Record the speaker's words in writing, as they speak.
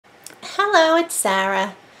Hello, it's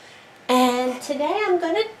Sarah, and today I'm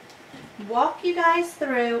going to walk you guys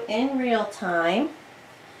through in real time.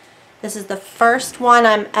 This is the first one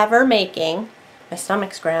I'm ever making. My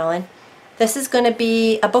stomach's growling. This is going to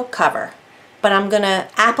be a book cover, but I'm going to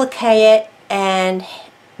applique it and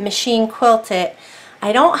machine quilt it.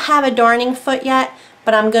 I don't have a darning foot yet,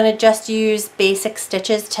 but I'm going to just use basic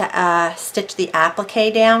stitches to stitch the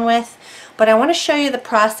applique down with. But I want to show you the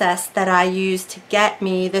process that I used to get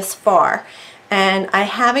me this far. And I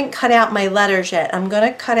haven't cut out my letters yet. I'm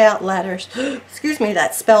going to cut out letters, excuse me,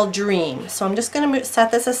 that spell dream. So I'm just going to set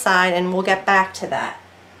this aside and we'll get back to that.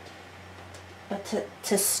 But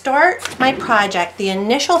to start my project, the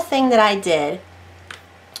initial thing that I did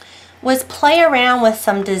was play around with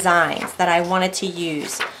some designs that I wanted to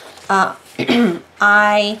use.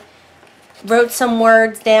 I wrote some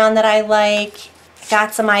words down that I like.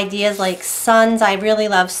 Got some ideas like suns. I really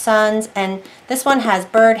love suns, and this one has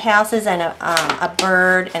bird houses and a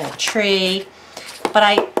bird and a tree. But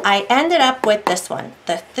I ended up with this one.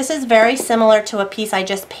 This is very similar to a piece I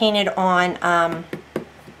just painted on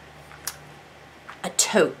a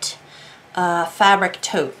tote, a fabric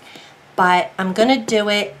tote. But I'm going to do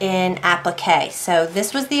it in applique. So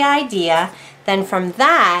this was the idea. Then from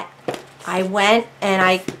that, I went and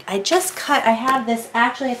I just cut. I have this,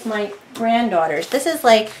 actually it's my granddaughter's. This is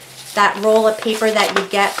like that roll of paper that you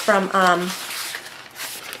get from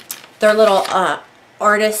their little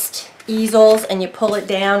artist easels, and you pull it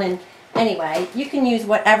down, and anyway, you can use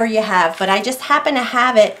whatever you have, but I just happen to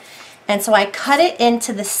have it, and so I cut it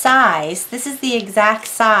into the size. This is the exact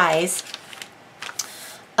size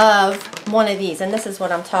of one of these, and this is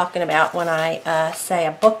what I'm talking about when I say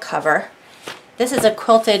a book cover. This is a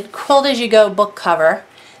quilted Quilt As You Go book cover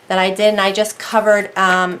that I did, and I just covered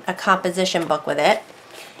a composition book with it.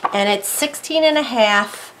 And it's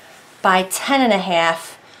 16.5 by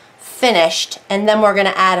 10.5 finished, and then we're going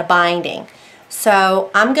to add a binding. So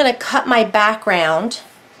I'm going to cut my background,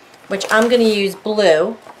 which I'm going to use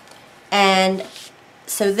blue, and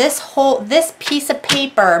so this piece of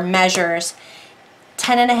paper measures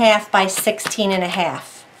 10.5 by 16.5.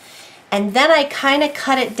 And then I kind of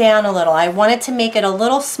cut it down a little. I wanted to make it a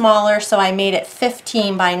little smaller, so I made it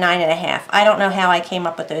 15 by 9.5. I don't know how I came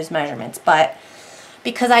up with those measurements, but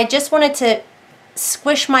because I just wanted to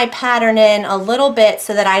squish my pattern in a little bit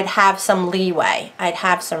so that I'd have some leeway. I'd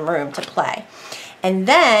have some room to play. And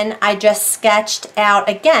then I just sketched out,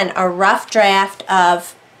 again, a rough draft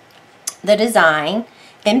of the design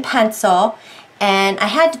in pencil, and I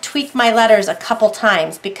had to tweak my letters a couple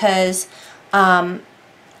times because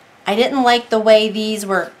I didn't like the way these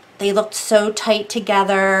were, they looked so tight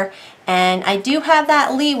together, and I do have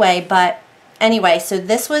that leeway, but anyway, so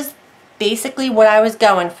this was basically what I was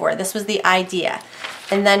going for. This was the idea.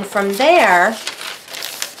 And then from there,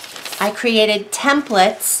 I created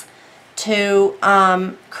templates to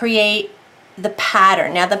create the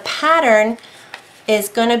pattern. Now the pattern is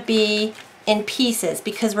going to be in pieces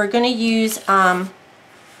because we're going to use,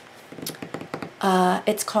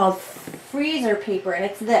 it's called freezer paper, and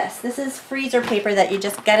it's this. This is freezer paper that you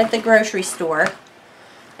just get at the grocery store,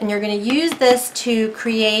 and you're going to use this to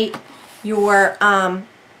create your,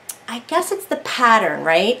 I guess it's the pattern,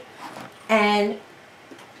 right? And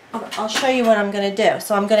I'll show you what I'm going to do.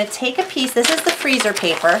 So I'm going to take a piece, this is the freezer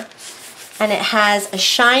paper, and it has a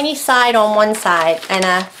shiny side on one side and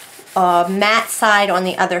a matte side on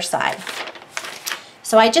the other side.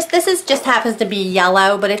 So this just happens to be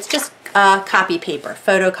yellow, but it's just copy paper,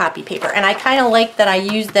 photocopy paper, and I kind of like that I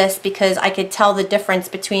used this because I could tell the difference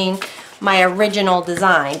between my original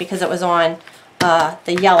design because it was on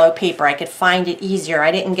the yellow paper. I could find it easier.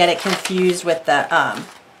 I didn't get it confused with the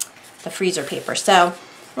freezer paper. So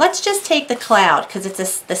let's just take the cloud because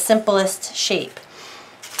it's the simplest shape,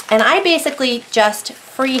 and I basically just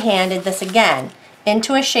freehanded this again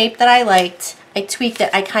into a shape that I liked. I tweaked it.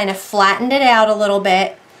 I kind of flattened it out a little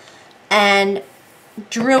bit and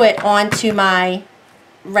drew it onto my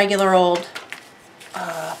regular old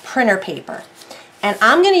printer paper. And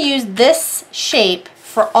I'm going to use this shape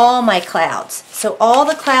for all my clouds. So all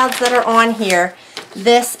the clouds that are on here,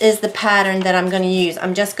 this is the pattern that I'm going to use.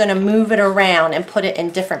 I'm just going to move it around and put it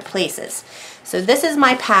in different places. So this is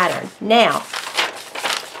my pattern. Now,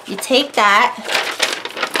 you take that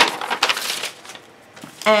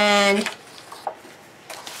and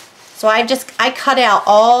so I cut out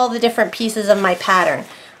all the different pieces of my pattern.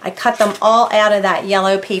 I cut them all out of that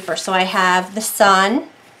yellow paper. So I have the sun,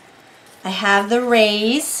 I have the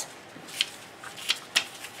rays,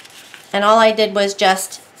 and all I did was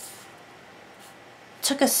just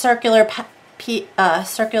took a circular piece.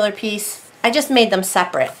 I just made them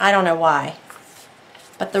separate. I don't know why.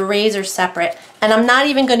 but the rays are separate. And I'm not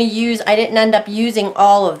even going to use, I didn't end up using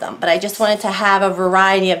all of them, but I just wanted to have a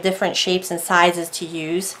variety of different shapes and sizes to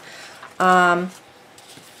use. I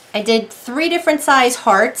did 3 different size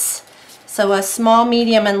hearts, so a small,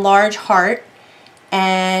 medium, and large heart,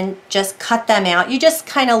 and just cut them out. You just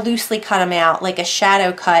kind of loosely cut them out, like a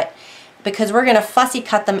shadow cut, because we're going to fussy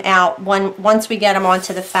cut them out once we get them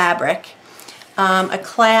onto the fabric. A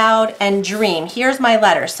cloud and dream. Here's my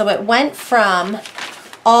letters. So it went from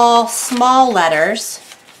all small letters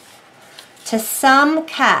to some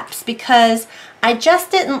caps because I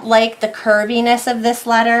just didn't like the curviness of this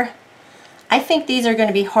letter. I think these are going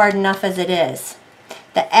to be hard enough as it is.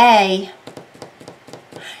 The A,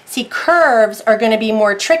 see, curves are going to be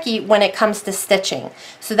more tricky when it comes to stitching.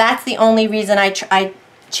 So that's the only reason I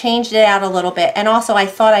changed it out a little bit, and also I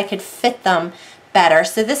thought I could fit them better.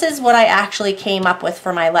 So this is what I actually came up with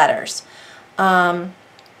for my letters.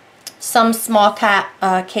 Some small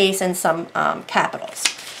case and some capitals.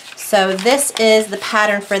 So this is the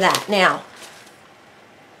pattern for that. Now,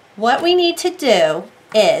 what we need to do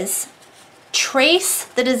is trace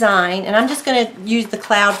the design, and I'm just going to use the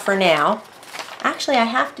cloud for now. Actually, I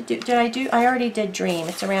have to do, I already did dream.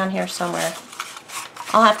 It's around here somewhere.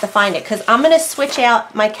 I'll have to find it because I'm going to switch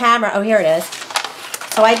out my camera. Oh, here it is.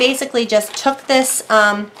 So I basically just took this,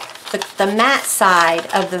 the matte side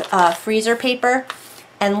of the freezer paper,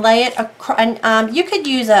 and lay it across. And you could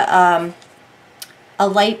use a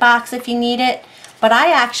light box if you need it, but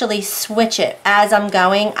I actually switch it as I'm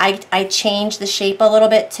going. I change the shape a little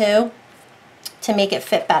bit too to make it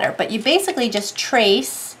fit better. But you basically just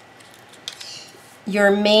trace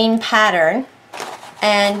your main pattern,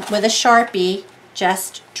 and with a Sharpie,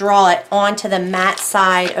 just draw it onto the matte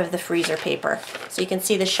side of the freezer paper. So you can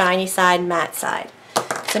see the shiny side, matte side.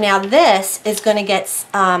 So now this is going to get,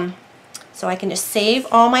 so I can just save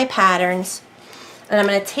all my patterns, and I'm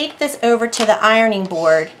going to take this over to the ironing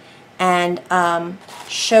board and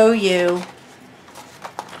show you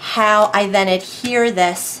how I then adhere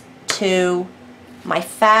this to my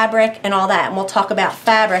fabric and all that. And we'll talk about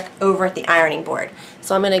fabric over at the ironing board.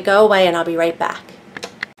 So I'm going to go away and I'll be right back.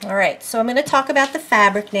 Alright, so I'm going to talk about the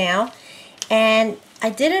fabric now. And I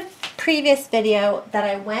did a previous video that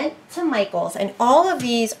I went to Michael's, and all of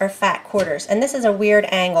these are fat quarters. And this is a weird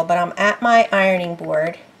angle, but I'm at my ironing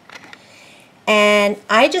board. And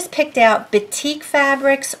I just picked out batik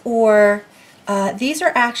fabrics, or these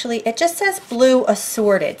are actually, it just says blue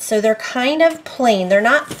assorted. So they're kind of plain. They're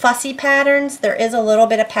not fussy patterns. There is a little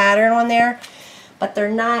bit of pattern on there, but they're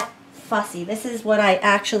not fussy. This is what I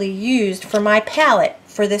actually used for my palette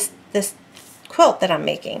for this quilt that I'm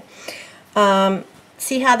making.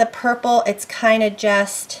 See how the purple, it's kind of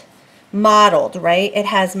just modeled, right? It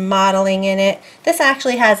has modeling in it. This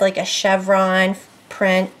actually has like a chevron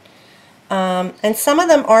print. And some of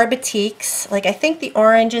them are batiks. Like I think the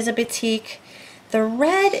orange is a batik. The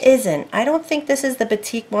red isn't. I don't think this is the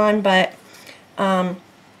batik one, but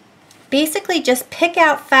basically just pick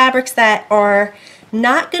out fabrics that are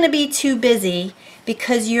not going to be too busy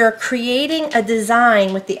because you're creating a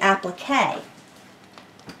design with the applique.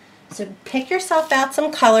 So pick yourself out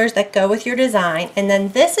some colors that go with your design, and then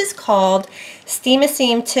this is called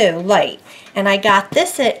Steam-A-Seam 2 Light, and I got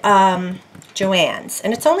this at Joann's,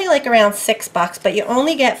 and it's only like around $6, but you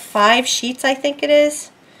only get 5 sheets, I think it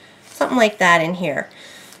is, something like that in here.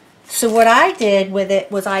 So what I did with it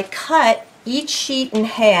was I cut each sheet in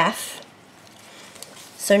half.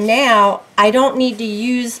 So now I don't need to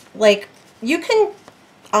use, like, you can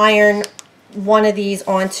iron one of these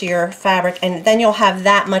onto your fabric and then you'll have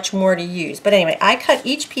that much more to use. But anyway, I cut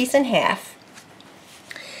each piece in half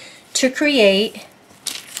to create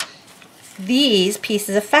these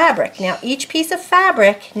pieces of fabric. Now each piece of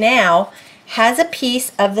fabric now has a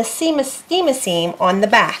piece of the Steam-A-Seam on the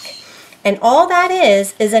back, and all that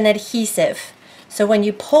is an adhesive. So when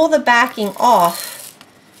you pull the backing off,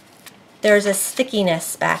 there's a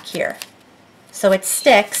stickiness back here. So it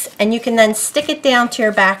sticks, and you can then stick it down to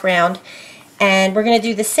your background. And we're going to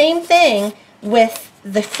do the same thing with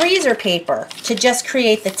the freezer paper to just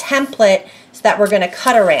create the template that we're going to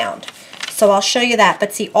cut around. So I'll show you that.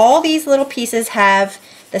 But see, all these little pieces have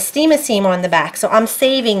the Steam-A-Seam on the back. So I'm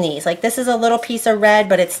saving these. Like this is a little piece of red,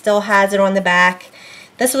 but it still has it on the back.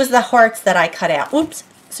 This was the hearts that I cut out. Oops.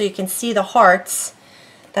 So you can see the hearts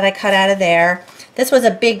that I cut out of there. This was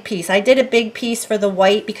a big piece. I did a big piece for the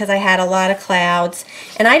white because I had a lot of clouds.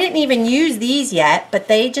 And I didn't even use these yet, but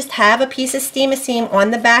they just have a piece of Steam-A-Seam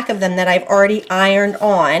on the back of them that I've already ironed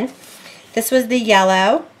on. This was the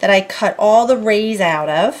yellow that I cut all the rays out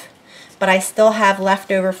of, but I still have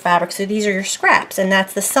leftover fabric. So these are your scraps, and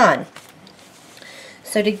that's the sun.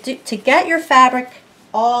 So to get your fabric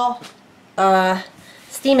all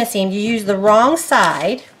steam-a-seam, you use the wrong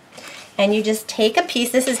side, and you just take a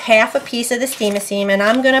piece. This is half a piece of the steam-a-seam, and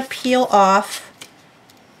I'm going to peel off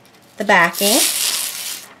the backing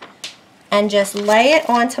and just lay it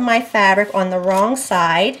onto my fabric on the wrong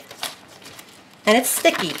side. And it's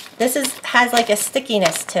sticky. This has like a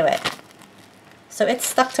stickiness to it. So it's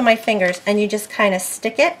stuck to my fingers, and you just kind of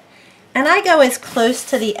stick it. And I go as close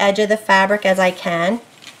to the edge of the fabric as I can,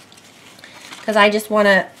 because I just want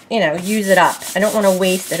to, you know, use it up. I don't want to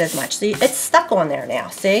waste it as much. So it's stuck on there now,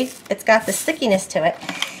 see? It's got the stickiness to it.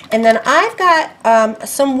 And then I've got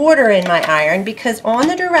some water in my iron, because on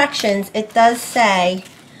the directions it does say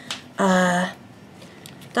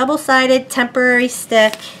double-sided temporary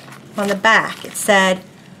stick on the back. It said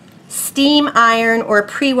steam iron or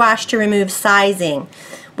pre-wash to remove sizing,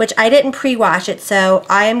 which I didn't pre-wash it, so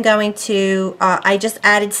I am going to, I just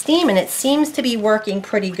added steam, and it seems to be working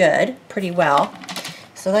pretty good, pretty well.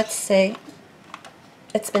 So let's see.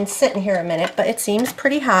 It's been sitting here a minute, but it seems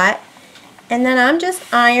pretty hot. And then I'm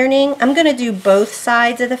just ironing. I'm going to do both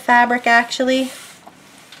sides of the fabric actually.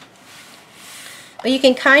 But you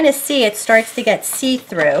can kind of see it starts to get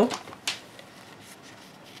see-through.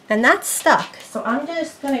 And that's stuck. So I'm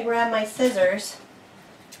just going to grab my scissors.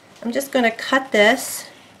 I'm just going to cut this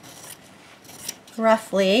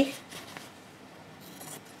roughly.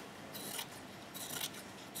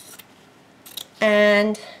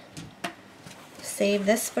 And save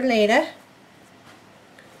this for later.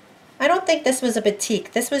 I don't think this was a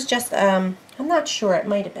batik. This was just, I'm not sure. It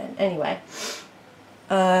might have been. Anyway.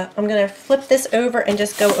 I'm going to flip this over and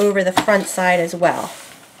just go over the front side as well,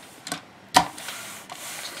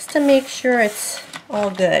 just to make sure it's all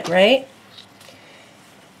good, right?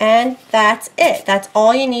 And that's it. That's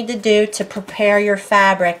all you need to do to prepare your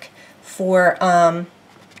fabric for the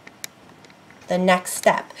next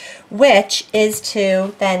step, which is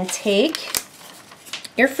to then take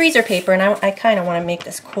your freezer paper, and I kind of want to make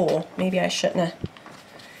this cool. Maybe I shouldn't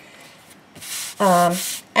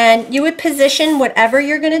have. And you would position whatever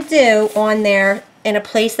you're going to do on there in a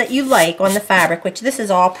place that you like on the fabric, which this is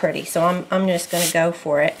all pretty, so I'm just going to go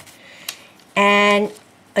for it. And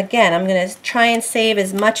again, I'm going to try and save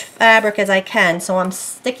as much fabric as I can, so I'm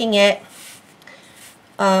sticking it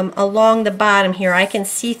along the bottom here. I can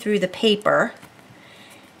see through the paper.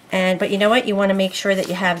 But you know what? You want to make sure that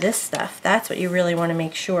you have this stuff. That's what you really want to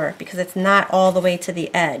make sure, because it's not all the way to the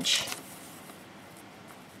edge.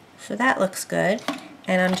 So that looks good.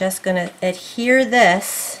 And I'm just going to adhere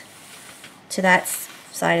this to that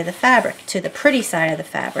side of the fabric, to the pretty side of the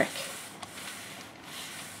fabric.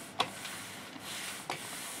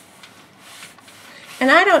 And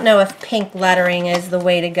I don't know if pink lettering is the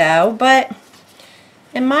way to go, but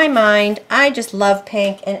in my mind, I just love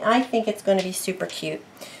pink, and I think it's going to be super cute.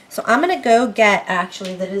 So I'm going to go get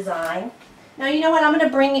actually the design. Now you know what I'm going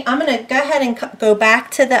to go ahead and go back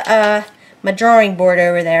to the my drawing board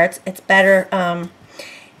over there. It's better,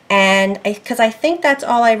 and because I think that's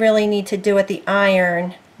all I really need to do at the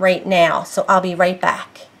iron right now. So I'll be right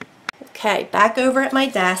back. Okay, back over at my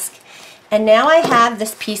desk, and now I have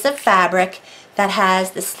this piece of fabric that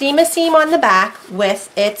has the steam-a-seam on the back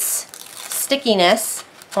with its stickiness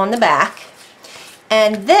on the back.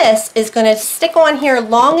 And this is going to stick on here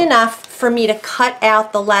long enough for me to cut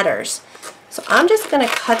out the letters. So I'm just going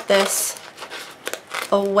to cut this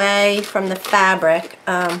away from the fabric.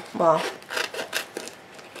 Well,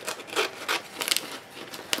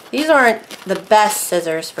 these aren't the best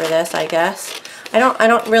scissors for this, I guess. I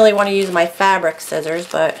don't really want to use my fabric scissors,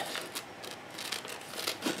 but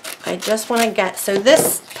I just want to get, so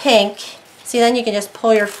this pink, see, then you can just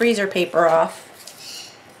pull your freezer paper off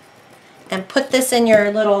and put this in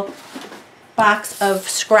your little box of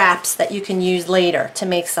scraps that you can use later to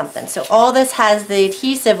make something. So all this has the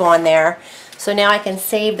adhesive on there, so now I can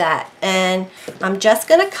save that. And I'm just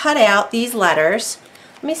going to cut out these letters.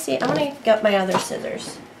 Let me see, I'm going to get my other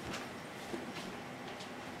scissors.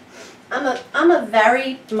 I'm a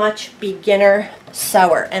very much beginner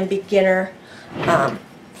sewer and beginner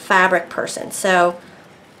fabric person. So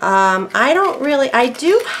I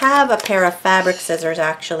do have a pair of fabric scissors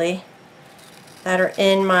actually that are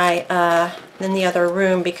in my in the other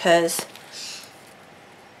room, because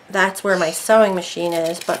that's where my sewing machine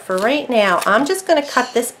is. But for right now, I'm just going to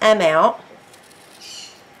cut this M out,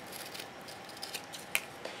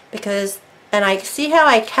 because, and I see how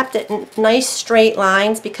I kept it in nice straight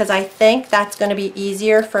lines, because I think that's going to be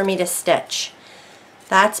easier for me to stitch.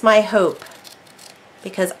 That's my hope,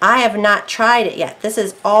 because I have not tried it yet. This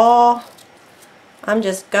is all, I'm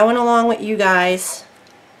just going along with you guys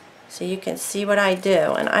so you can see what I do.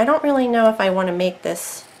 And I don't really know if I want to make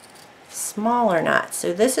this smaller knots.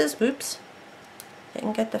 So this is, oops,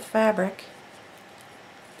 didn't get the fabric.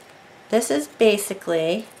 This is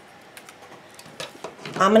basically,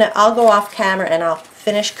 I'll go off camera and I'll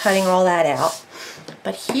finish cutting all that out.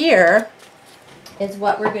 But here is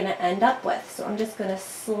what we're going to end up with. So I'm just going to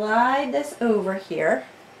slide this over here.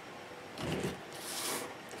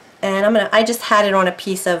 And I just had it on a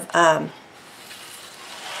piece of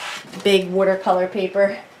big watercolor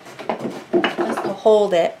paper just to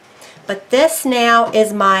hold it. But this now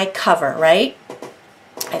is my cover, right?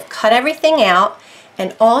 I've cut everything out,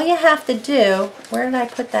 and all you have to do, where did I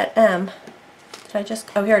put that M? Did I just,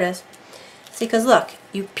 oh, here it is. See, because look,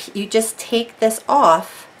 you just take this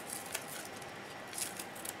off,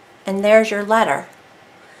 and there's your letter.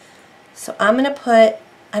 So I'm going to put,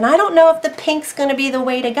 and I don't know if the pink's going to be the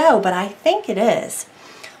way to go, but I think it is.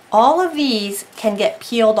 All of these can get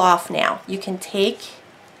peeled off now. You can take,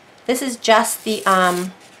 this is just the,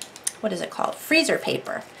 what is it called? Freezer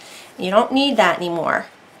paper. You don't need that anymore.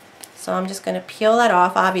 So I'm just going to peel that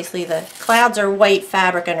off. Obviously the clouds are white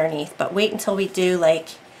fabric underneath, but wait until we do, like,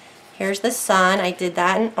 here's the sun. I did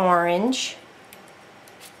that in orange.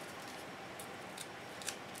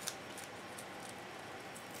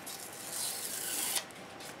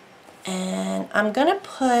 And I'm going to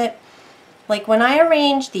put, like when I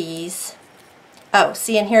arrange these, oh,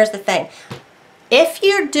 see, and here's the thing. If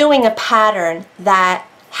you're doing a pattern that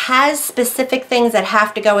has specific things that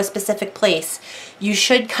have to go a specific place, you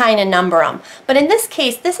should kind of number them. But in this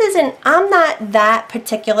case, this isn't, I'm not that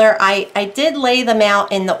particular. I did lay them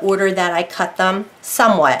out in the order that I cut them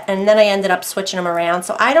somewhat, and then I ended up switching them around.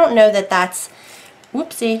 So I don't know that that's,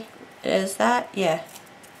 whoopsie, is that? Yeah.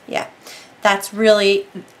 Yeah. That's really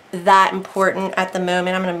that important at the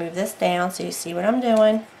moment. I'm going to move this down so you see what I'm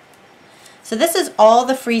doing. So this is all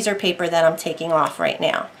the freezer paper that I'm taking off right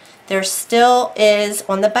now. There still is,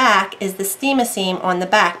 on the back, is the steam-a-seam on the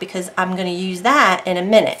back, because I'm going to use that in a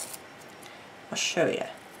minute. I'll show you.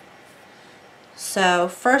 So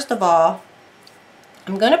first of all,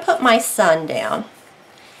 I'm going to put my sun down.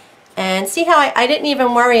 And see how I didn't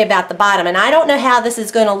even worry about the bottom. And I don't know how this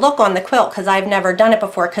is going to look on the quilt because I've never done it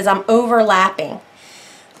before, because I'm overlapping.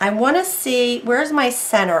 I want to see, where's my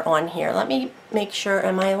center on here? Let me make sure,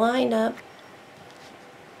 am I lined up?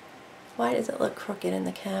 Why does it look crooked in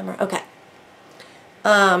the camera? Okay.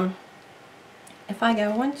 If I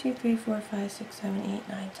go 1, 2, 3, 4, 5, 6, 7, 8, 9,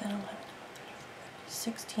 10, 11, 12,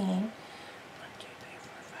 16. 1, 2, 3, 4,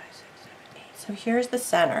 5, 6, 7, 8. So here's the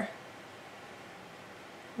center.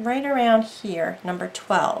 Right around here, number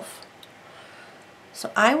 12.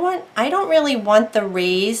 So I don't really want the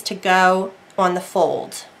rays to go on the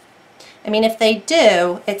fold. I mean, if they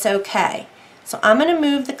do, it's okay. So I'm going to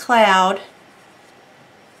move the cloud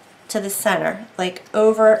to the center, like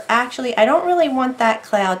over, actually I don't really want that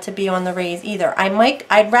cloud to be on the rays either.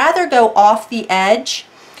 I'd rather go off the edge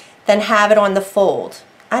than have it on the fold.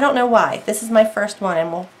 I don't know why. This is my first one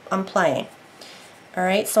and I'm playing.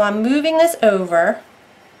 Alright, so I'm moving this over,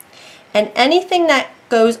 and anything that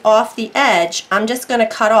goes off the edge I'm just going to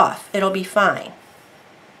cut off. It'll be fine.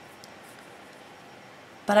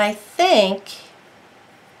 But I think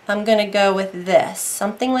I'm going to go with this,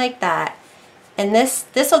 something like that. And this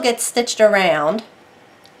will get stitched around.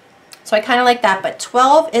 So I kind of like that, but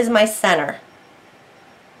 12 is my center.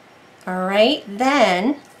 Alright,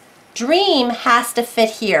 then Dream has to fit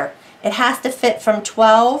here. It has to fit from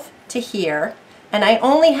 12 to here. And I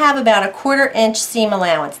only have about a 1/4 inch seam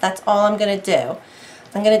allowance. That's all I'm going to do.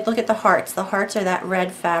 I'm going to look at the hearts. The hearts are that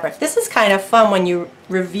red fabric. This is kind of fun when you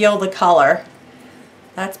reveal the color.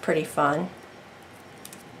 That's pretty fun.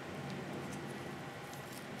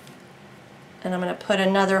 And I'm going to put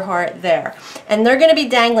another heart there. And they're going to be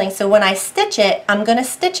dangling, so when I stitch it, I'm going to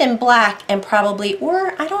stitch in black and probably,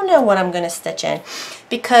 or I don't know what I'm going to stitch in.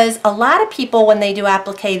 Because a lot of people, when they do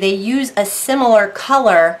applique, they use a similar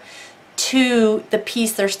color to the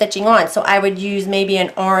piece they're stitching on. So I would use maybe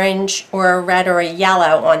an orange or a red or a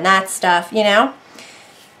yellow on that stuff, you know.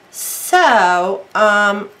 So,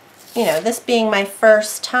 you know, this being my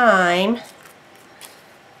first time,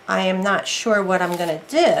 I am not sure what I'm going to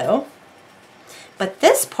do. But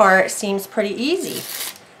this part seems pretty easy.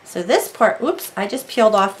 So this part, oops, I just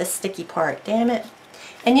peeled off the sticky part, damn it.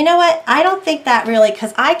 And you know what, I don't think that really,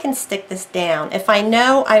 because I can stick this down. If I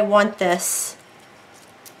know I want this,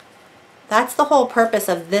 that's the whole purpose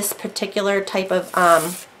of this particular type of,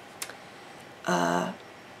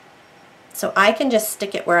 so I can just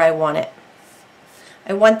stick it where I want it.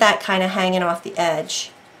 I want that kind of hanging off the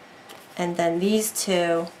edge. And then these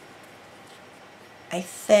two, I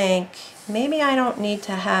think, maybe I don't need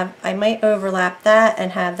to have, I might overlap that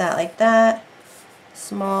and have that like that.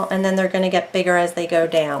 Small, and then they're going to get bigger as they go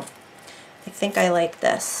down. I think I like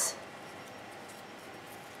this.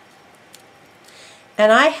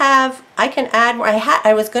 And I can add more.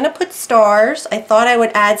 I was going to put stars. I thought I would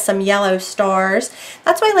add some yellow stars.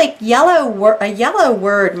 That's why, like, a yellow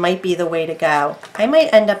word might be the way to go. I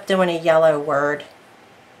might end up doing a yellow word.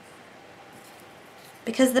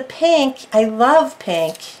 Because the pink, I love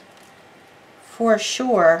pink for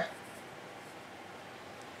sure.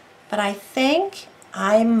 But I think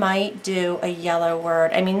I might do a yellow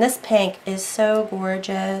word. I mean, this pink is so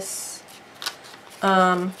gorgeous.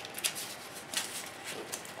 Let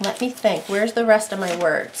me think. Where's the rest of my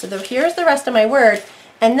word? So here's the rest of my word.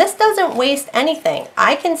 And this doesn't waste anything.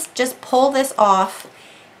 I can just pull this off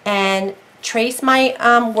and trace my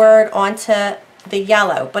word onto the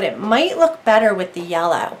yellow. But it might look better with the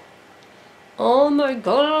yellow. Oh my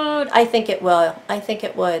God. I think it will. I think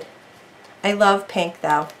it would. I love pink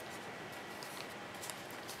though.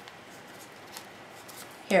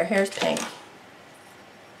 Here's pink.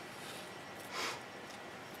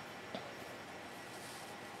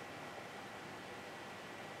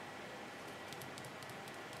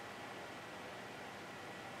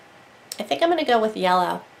 I think I'm going to go with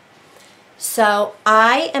yellow. So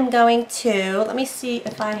I am going to, let me see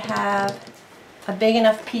if I have a big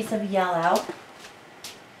enough piece of yellow.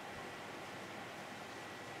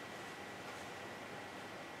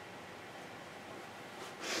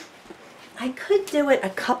 I could do it a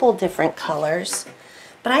couple different colors,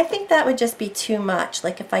 but I think that would just be too much.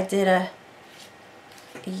 Like if I did a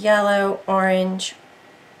yellow, orange,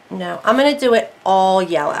 no, I'm going to do it all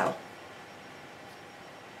yellow.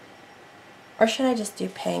 Or should I just do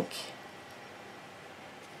pink?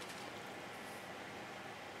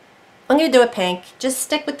 I'm going to do a pink. Just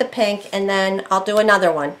stick with the pink and then I'll do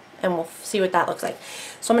another one and we'll see what that looks like.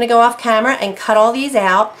 So I'm going to go off camera and cut all these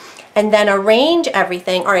out and then arrange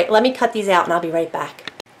everything. All right, let me cut these out and I'll be right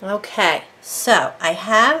back. Okay, so I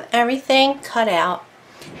have everything cut out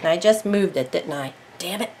and I just moved it, didn't I?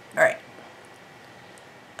 Damn it. All right.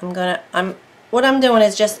 What I'm doing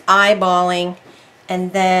is just eyeballing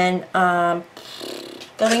and then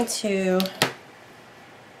going to,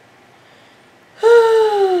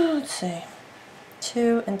 let's see,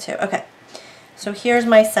 2 and 2. Okay, so here's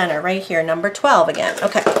my center right here, number 12 again.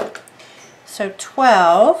 Okay, so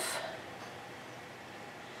 12,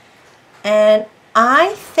 and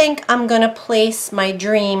I think I'm going to place my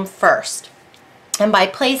dream first. And by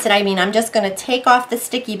place it, I mean I'm just going to take off the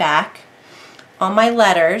sticky back on my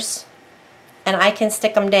letters and I can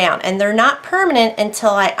stick them down. And they're not permanent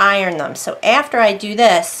until I iron them. So after I do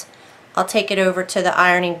this, I'll take it over to the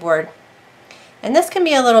ironing board. And this can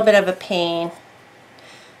be a little bit of a pain.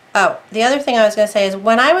 Oh, the other thing I was going to say is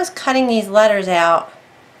when I was cutting these letters out,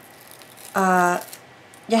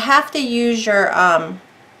 you have to use your,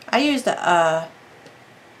 I used a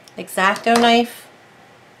X-Acto knife.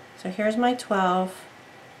 So here's my 12.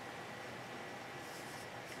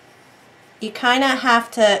 You kind of have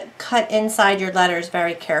to cut inside your letters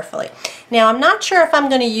very carefully. Now I'm not sure if I'm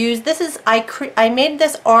going to use, this is, I made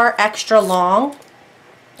this R extra long,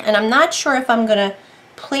 and I'm not sure if I'm going to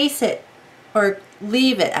place it or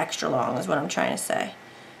leave it extra long is what I'm trying to say.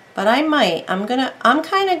 But I might. I'm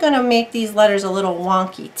kind of going to make these letters a little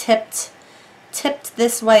wonky, tipped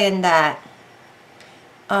this way and that.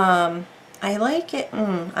 I like it.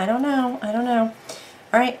 I don't know.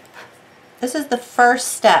 All right. This is the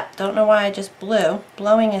first step. Don't know why I just blew.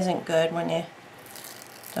 Blowing isn't good when you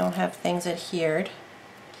don't have things adhered.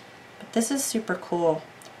 But this is super cool.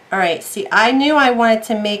 Alright, see, I knew I wanted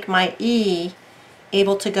to make my E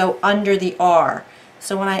able to go under the R.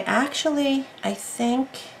 So when I think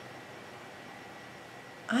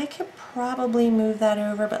I could probably move that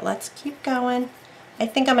over, but let's keep going. I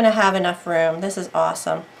think I'm going to have enough room. This is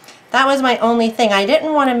awesome. That was my only thing. I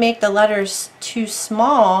didn't want to make the letters too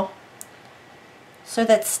small, so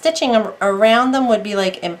that stitching them around them would be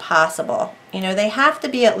like impossible. You know, they have to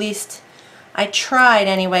be at least, I tried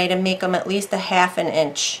anyway to make them at least a ½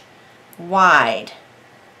 inch wide.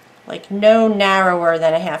 Like no narrower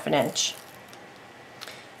than a ½ inch.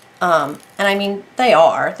 And I mean,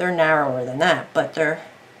 they're narrower than that, but they're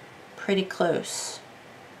pretty close.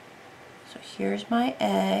 So here's my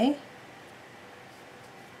A.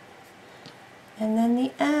 And then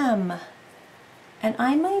the M. And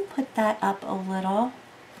I might put that up a little.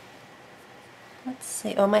 Let's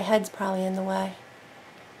see. Oh, my head's probably in the way.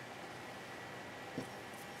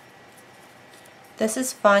 This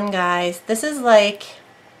is fun, guys. This is like,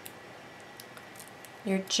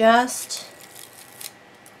 you're just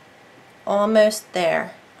almost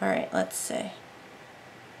there. All right, let's see.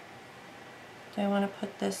 Do I want to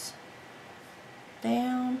put this?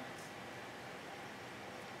 down.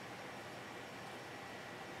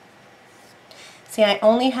 See, I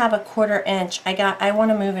only have a 1/4 inch. I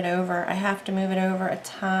want to move it over. I have to move it over a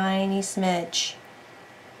tiny smidge.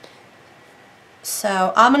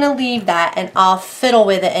 So I'm going to leave that and I'll fiddle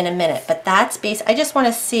with it in a minute. But that's basic. I just want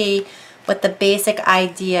to see what the basic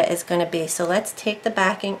idea is going to be. So let's take the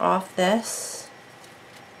backing off this.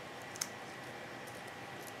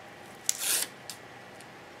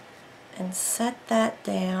 And set that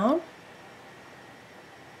down.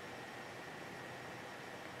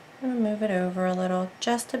 I'm going to move it over a little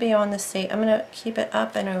just to be on the safe. I'm going to keep it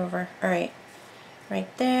up and over. Alright,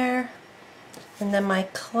 right there. And then my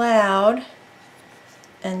cloud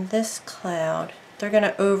and this cloud, they're going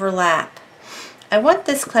to overlap. I want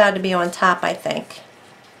this cloud to be on top, I think.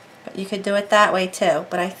 But you could do it that way too.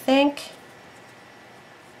 But I think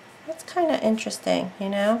that's kind of interesting, you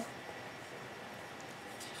know?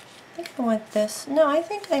 I think I want this. No, I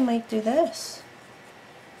think I might do this.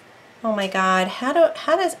 Oh my God, how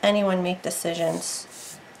does anyone make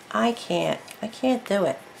decisions? I can't do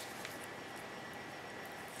it.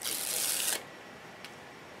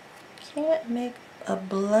 Can't make a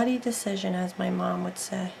bloody decision, as my mom would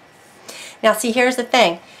say. Now see, here's the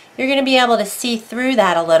thing. You're going to be able to see through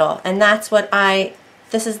that a little, and that's what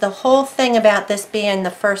this is the whole thing about this being the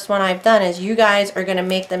first one I've done, is you guys are going to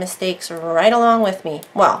make the mistakes right along with me.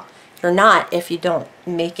 Well, you're not if you don't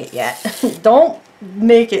make it yet. Don't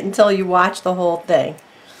make it until you watch the whole thing.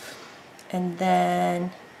 And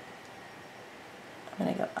then I'm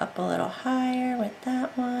going to go up a little higher with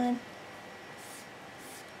that one.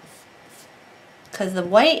 Because the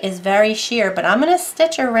white is very sheer, but I'm going to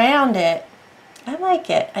stitch around it. I like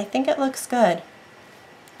it. I think it looks good.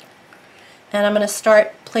 And I'm going to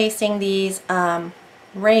start placing these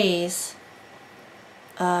rays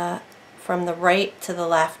from the right to the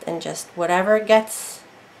left, and just whatever gets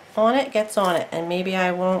on it, gets on it. And maybe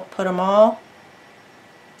I won't put them all,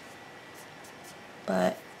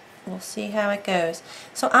 but we'll see how it goes.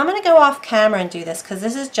 So I'm going to go off camera and do this, because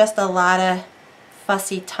this is just a lot of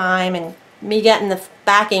fussy time, and me getting the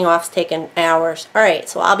backing off's taking hours. Alright,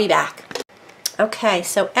 so I'll be back. Okay,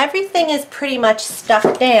 so everything is pretty much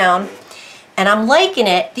stuck down, and I'm liking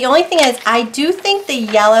it. The only thing is, I do think the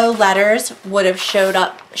yellow letters would have showed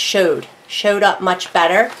up much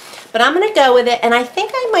better. But I'm going to go with it, and I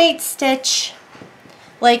think I might stitch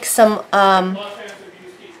like some, alright,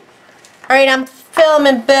 I'm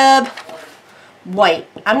filming bib, white.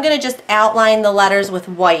 I'm going to just outline the letters with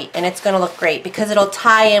white, and it's going to look great because it'll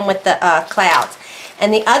tie in with the clouds.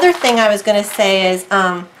 And the other thing I was going to say is,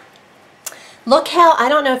 look how, I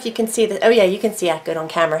don't know if you can see this, oh yeah, you can see that good on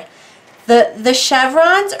camera. The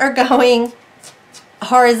chevrons are going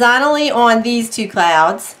horizontally on these two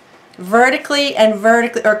clouds, vertically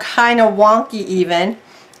or kind of wonky even,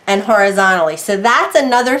 and horizontally. So that's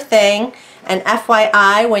another thing, and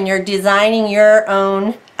FYI, when you're designing your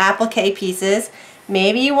own applique pieces,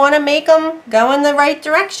 maybe you want to make them go in the right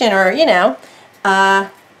direction, or you know,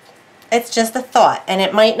 it's just a thought, and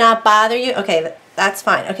it might not bother you. Okay, that's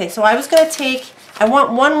fine. Okay, so I was going to take, I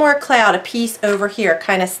want one more cloud, a piece over here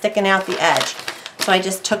kind of sticking out the edge. So I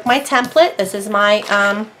just took my template. This is my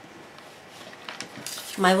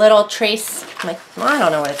my little trace, I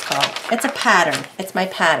don't know what it's called. It's a pattern. It's my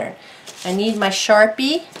pattern. I need my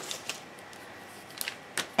Sharpie,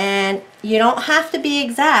 and you don't have to be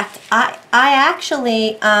exact. I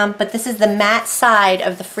actually, but this is the matte side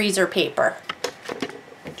of the freezer paper.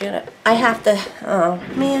 I have to, oh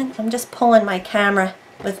man, I'm just pulling my camera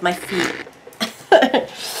with my feet.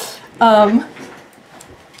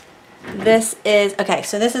 This is, okay,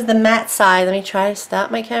 so this is the matte side. Let me try to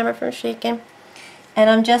stop my camera from shaking. And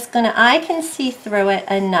I'm just going to, I can see through it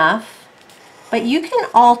enough, but you can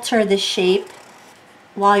alter the shape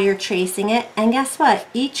while you're tracing it. And guess what?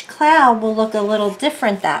 Each cloud will look a little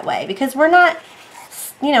different that way, because we're not,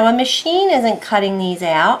 you know, a machine isn't cutting these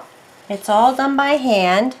out. It's all done by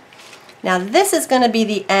hand. Now this is going to be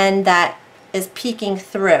the end that is peeking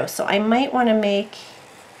through, so I might want to make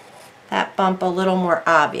that bump a little more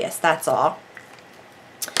obvious, that's all.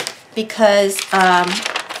 Because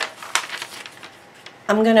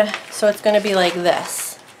so it's going to be like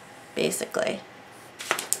this, basically.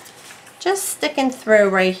 Just sticking through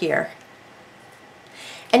right here.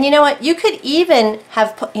 And you know what, you could even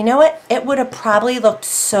have put, you know what, it would have probably looked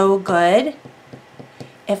so good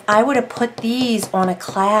if I would have put these on a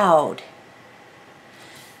cloud.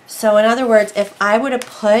 So in other words, if I would have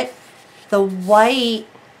put the white,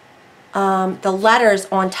 the letters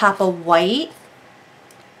on top of white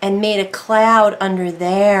and made a cloud under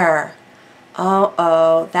there,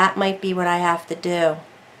 that might be what I have to do.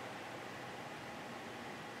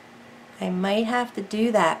 I might have to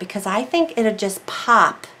do that because I think it'll just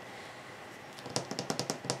pop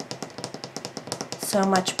so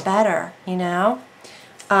much better, you know?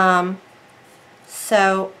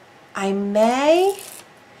 So I may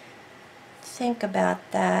think about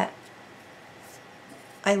that.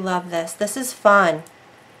 I love this. This is fun.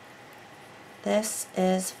 This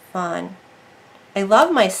is fun. I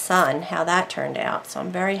love my sun, how that turned out, so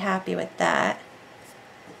I'm very happy with that.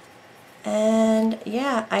 And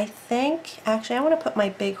yeah, I think, actually I want to put my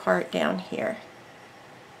big heart down here.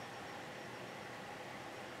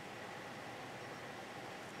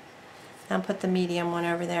 And put the medium one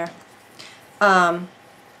over there.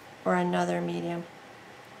 Or another medium.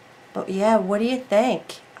 But yeah, what do you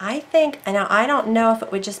think? I think, and now I don't know if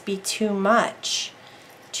it would just be too much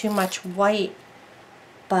white,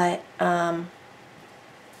 but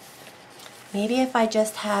maybe if I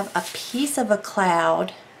just have a piece of a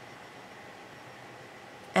cloud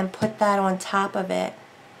and put that on top of it.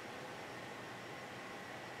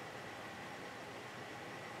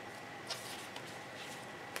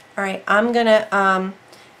 Alright, I'm gonna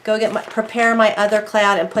go prepare my other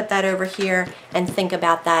cloud and put that over here and think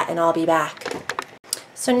about that, and I'll be back.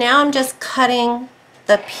 So now I'm just cutting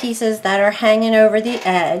the pieces that are hanging over the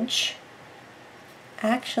edge.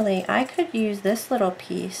 Actually, I could use this little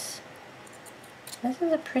piece. This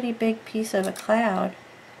is a pretty big piece of a cloud.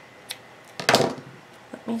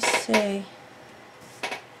 Let me see.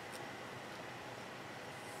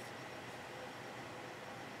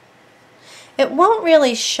 It won't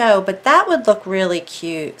really show, but that would look really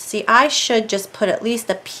cute. See, I should just put at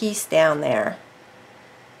least a piece down there.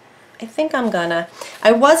 I think I'm gonna.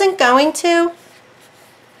 I wasn't going to,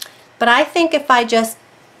 but I think if I just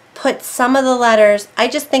put some of the letters, I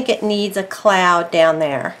just think it needs a cloud down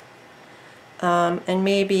there. And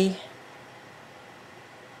maybe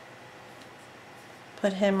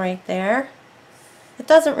put him right there. It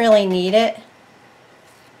doesn't really need it.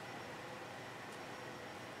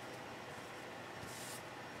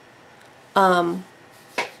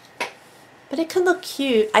 But it could look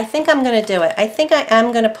cute. I think I'm going to do it. I think I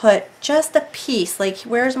am going to put just a piece. Like,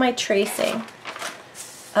 where's my tracing?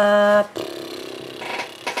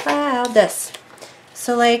 This.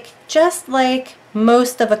 So like, just like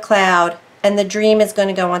most of a cloud, and the dream is going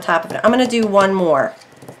to go on top of it. I'm going to do one more.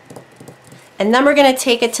 And then we're going to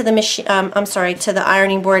take it to the machine, to the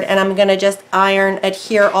ironing board, and I'm going to just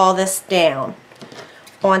adhere all this down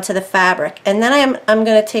onto the fabric. And then I'm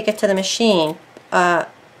going to take it to the machine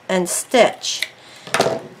and stitch.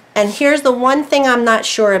 And here's the one thing I'm not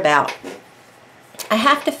sure about. I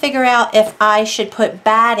have to figure out if I should put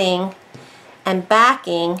batting and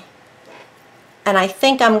backing, and I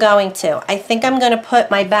think I'm going to. I think I'm going to put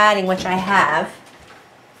my batting, which I have,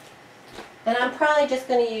 and I'm probably just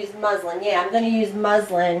going to use muslin. Yeah, I'm going to use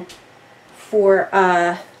muslin for,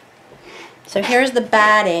 so here's the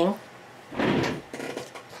batting.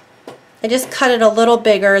 I just cut it a little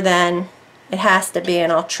bigger than it has to be,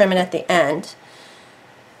 and I'll trim it at the end.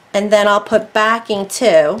 And then I'll put backing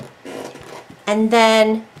too. And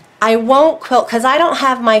then I won't quilt, because I don't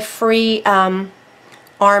have my free arm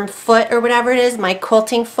foot or whatever it is, my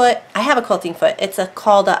quilting foot. I have a quilting foot. It's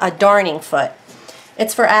called a darning foot.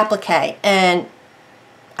 It's for applique, and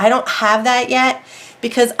I don't have that yet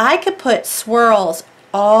because I could put swirls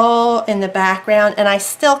all in the background, and I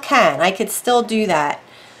still can. I could still do that.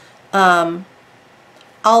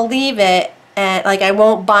 I'll leave it, and like, I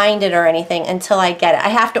won't bind it or anything until I get it. I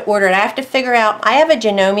have to order it. I have to figure out. I have a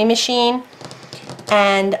Janome machine,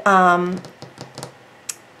 and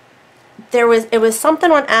it was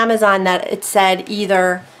something on Amazon that it said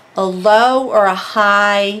either a low or a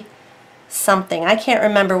high something. I can't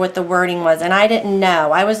remember what the wording was, and I didn't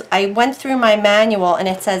know. I went through my manual, and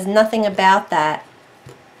it says nothing about that.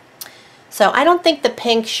 So I don't think the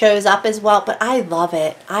pink shows up as well, but I love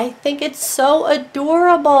it. I think it's so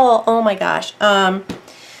adorable. Oh my gosh.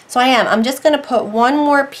 So I'm just going to put one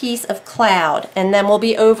more piece of cloud, and then we'll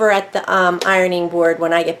be over at the ironing board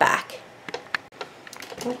when I get back.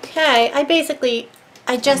 Okay, I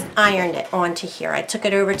just ironed it onto here. I took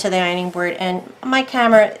it over to the ironing board, and my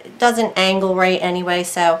camera doesn't angle right anyway,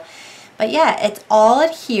 so, but yeah, it's all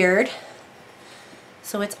adhered.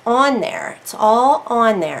 So it's on there. It's all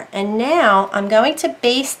on there. And now I'm going to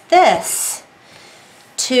baste this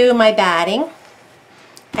to my batting.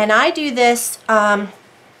 And I do this, I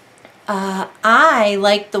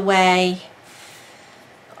like the way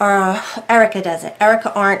Erica does it.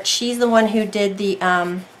 Erica Arndt, she's the one who did the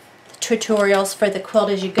tutorials for the Quilt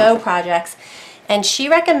As You Go projects. And she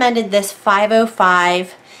recommended this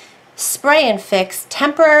 505 Spray and Fix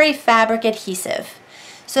Temporary Fabric Adhesive.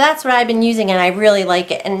 So that's what I've been using, and I really like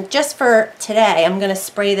it. And just for today, I'm going to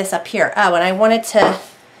spray this up here. Oh, and I wanted to,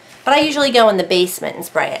 but I usually go in the basement and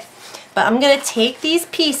spray it. But I'm going to take these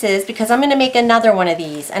pieces because I'm going to make another one of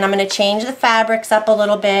these, and I'm going to change the fabrics up a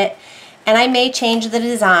little bit, and I may change the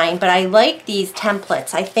design, but I like these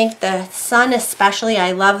templates. I think the sun especially,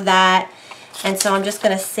 I love that. And so I'm just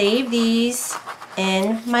going to save these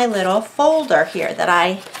in my little folder here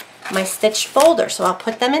my stitched folder. So I'll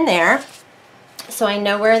put them in there so I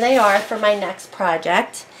know where they are for my next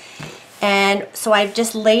project. And so I've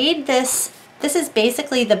just laid this. This is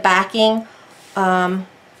basically the backing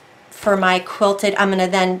for my quilted. I'm going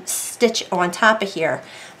to then stitch on top of here.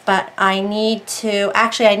 But I need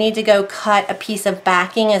to go cut a piece of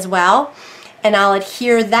backing as well. And I'll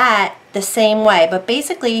adhere that the same way. But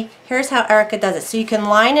basically, here's how Erica does it. So you can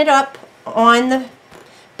line it up on the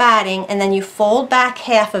batting, and then you fold back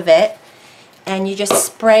half of it, and you just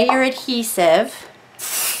spray your adhesive.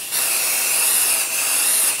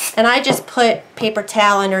 And I just put paper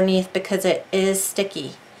towel underneath because it is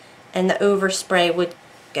sticky, and the overspray would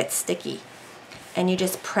get sticky. And you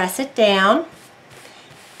just press it down,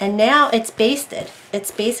 and now it's basted.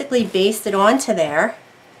 It's basically basted onto there.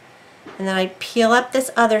 And then I peel up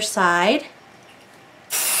this other side.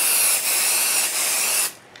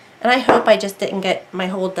 And I hope I just didn't get my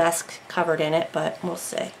whole desk covered in it, but we'll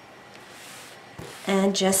see.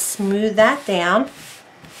 And just smooth that down.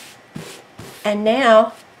 And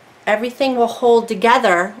now everything will hold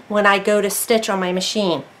together when I go to stitch on my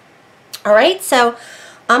machine. Alright, so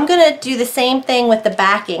I'm going to do the same thing with the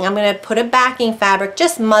backing. I'm going to put a backing fabric,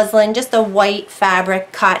 just muslin, just a white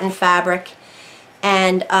fabric, cotton fabric.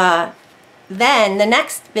 And then the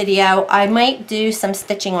next video I might do some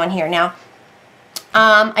stitching on here. Now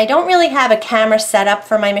I don't really have a camera set up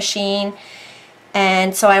for my machine,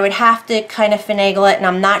 and so I would have to kind of finagle it, and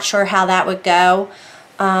I'm not sure how that would go.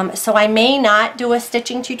 So I may not do a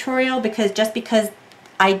stitching tutorial because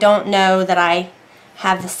I don't know that I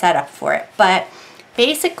have the setup for it. But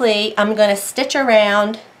basically I'm going to stitch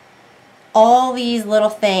around all these little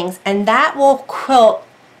things, and that will quilt.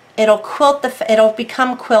 It'll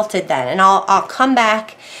become quilted then, and I'll come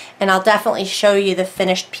back and I'll definitely show you the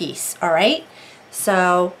finished piece. Alright,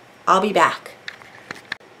 so I'll be back.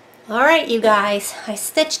 Alright, you guys, I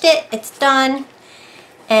stitched it, it's done,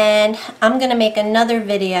 and I'm gonna make another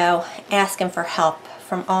video asking for help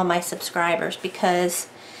from all my subscribers because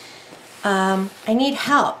I need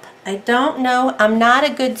help. I don't know, I'm not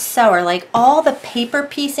a good sewer. Like all the paper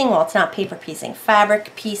piecing, well, it's not paper piecing,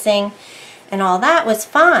 fabric piecing and all that was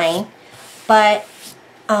fine, but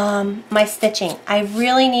my stitching, I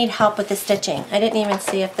really need help with the stitching. I didn't even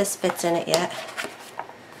see if this fits in it yet.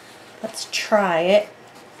 Let's try it.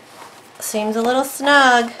 Seems a little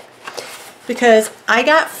snug because I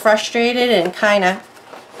got frustrated and kind of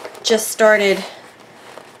just started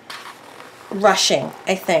rushing,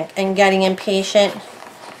 I think, and getting impatient.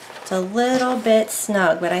 It's a little bit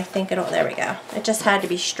snug, but I think it'll, there we go. It just had to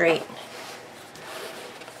be straight.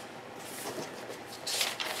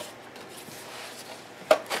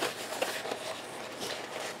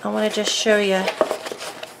 I want to just show you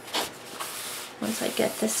once I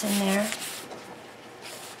get this in there.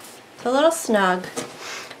 It's a little snug,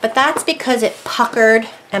 but that's because it puckered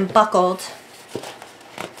and buckled.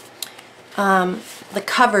 The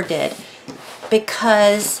cover did,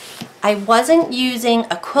 because I wasn't using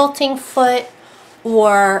a quilting foot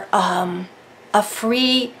or a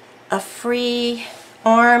free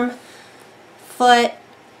arm foot,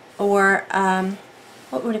 or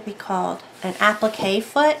what would it be called? An applique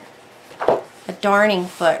foot? A darning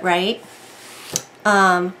foot, right?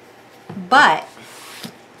 But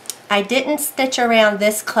I didn't stitch around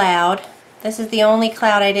this cloud. This is the only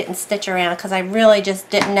cloud I didn't stitch around because I really just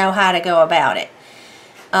didn't know how to go about it.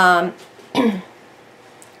 But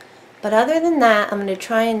other than that, I'm going to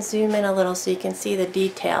try and zoom in a little so you can see the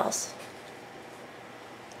details.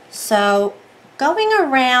 So going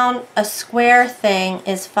around a square thing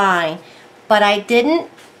is fine, but I didn't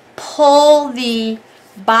pull the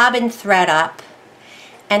bobbin thread up,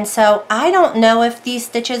 and so I don't know if these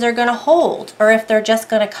stitches are going to hold or if they're just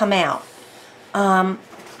going to come out.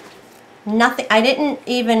 Nothing, I didn't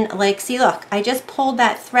even, like, see, look, I just pulled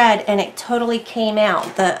that thread and it totally came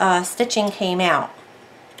out. The stitching came out.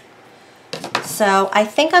 So I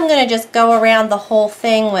think I'm going to just go around the whole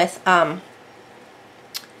thing with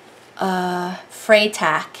fray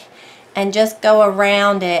tack and just go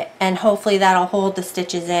around it, and hopefully that'll hold the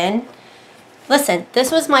stitches in. Listen,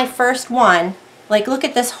 this was my first one. Like, look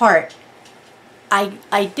at this heart.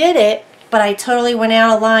 I did it, but I totally went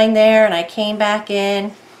out of line there and I came back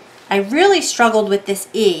in. I really struggled with this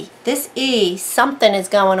E. This E, something is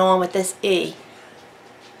going on with this E.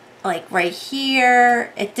 Like right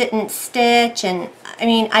here, it didn't stitch, and I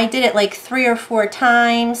mean, I did it like 3 or 4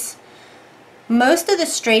 times. Most of the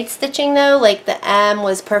straight stitching though, like the M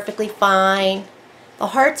was perfectly fine. The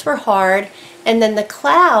hearts were hard, and then the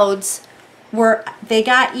clouds they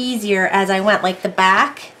got easier as I went. Like the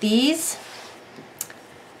back, these,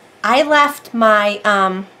 I left my,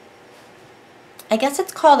 I guess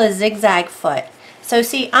it's called a zigzag foot. So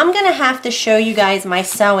see, I'm gonna have to show you guys my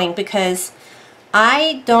sewing because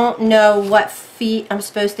I don't know what feet I'm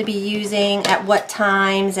supposed to be using at what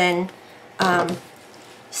times, and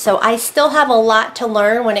so I still have a lot to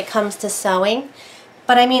learn when it comes to sewing.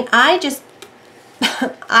 But I mean, I just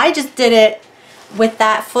I just did it with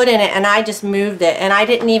that foot in it, and I just moved it, and I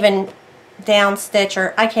didn't even down stitch,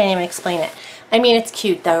 or I can't even explain it. I mean, it's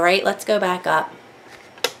cute though, right? Let's go back up.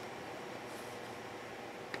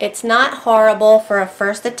 It's not horrible for a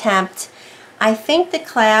first attempt. I think the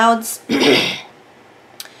clouds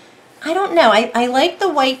I don't know. I like the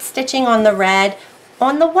white stitching on the red.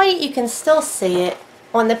 On the white you can still see it.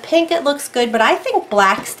 On the pink it looks good, but I think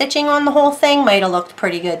black stitching on the whole thing might have looked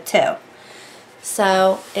pretty good too.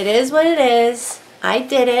 So it is what it is. I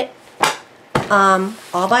did it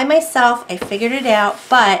all by myself. I figured it out,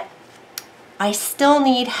 but I still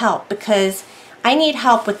need help because I need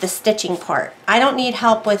help with the stitching part. I don't need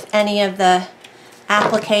help with any of the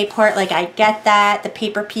applique part. Like, I get that, the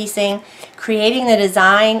paper piecing, creating the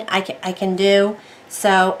design I can do.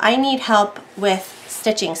 So I need help with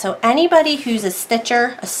stitching. So anybody who's a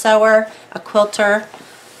stitcher, a sewer, a quilter,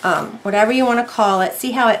 whatever you want to call it,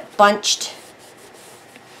 see how it bunched?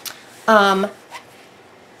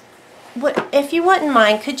 If you wouldn't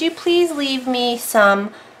mind, could you please leave me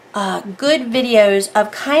some good videos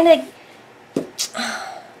of kind of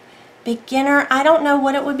beginner, I don't know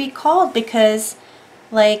what it would be called, because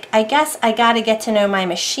like, I guess I got to get to know my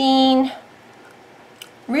machine.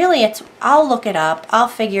 Really, I'll look it up. I'll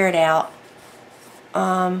figure it out.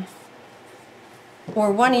 Or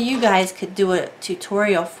one of you guys could do a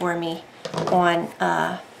tutorial for me on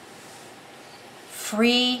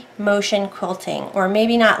free motion quilting. Or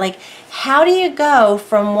maybe not. Like, how do you go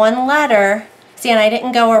from one letter? See, and I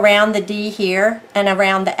didn't go around the D here and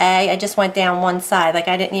around the A. I just went down one side. Like,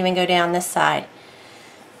 I didn't even go down this side.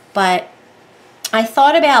 But I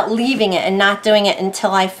thought about leaving it and not doing it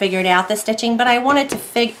until I figured out the stitching, but I wanted to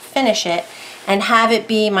finish it and have it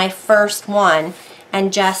be my first one,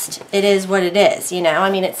 and just, it is what it is, you know.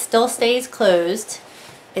 I mean, it still stays closed.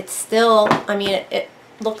 It's still, I mean, it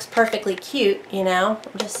looks perfectly cute, you know.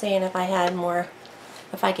 I'm just saying if I had more,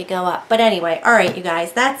 if I could go up. But anyway, alright you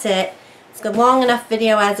guys, that's it. It's a long enough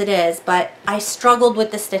video as it is, but I struggled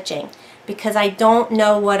with the stitching because I don't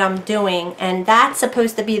know what I'm doing, and that's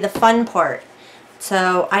supposed to be the fun part.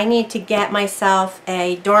 So I need to get myself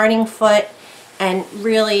a darning foot and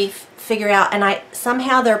really figure out, and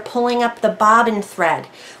somehow they're pulling up the bobbin thread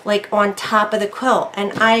like on top of the quilt,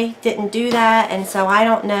 and I didn't do that, and so I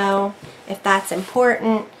don't know if that's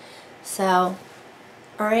important. So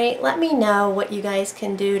alright, let me know what you guys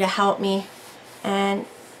can do to help me, and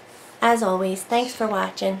as always, thanks for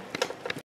watching.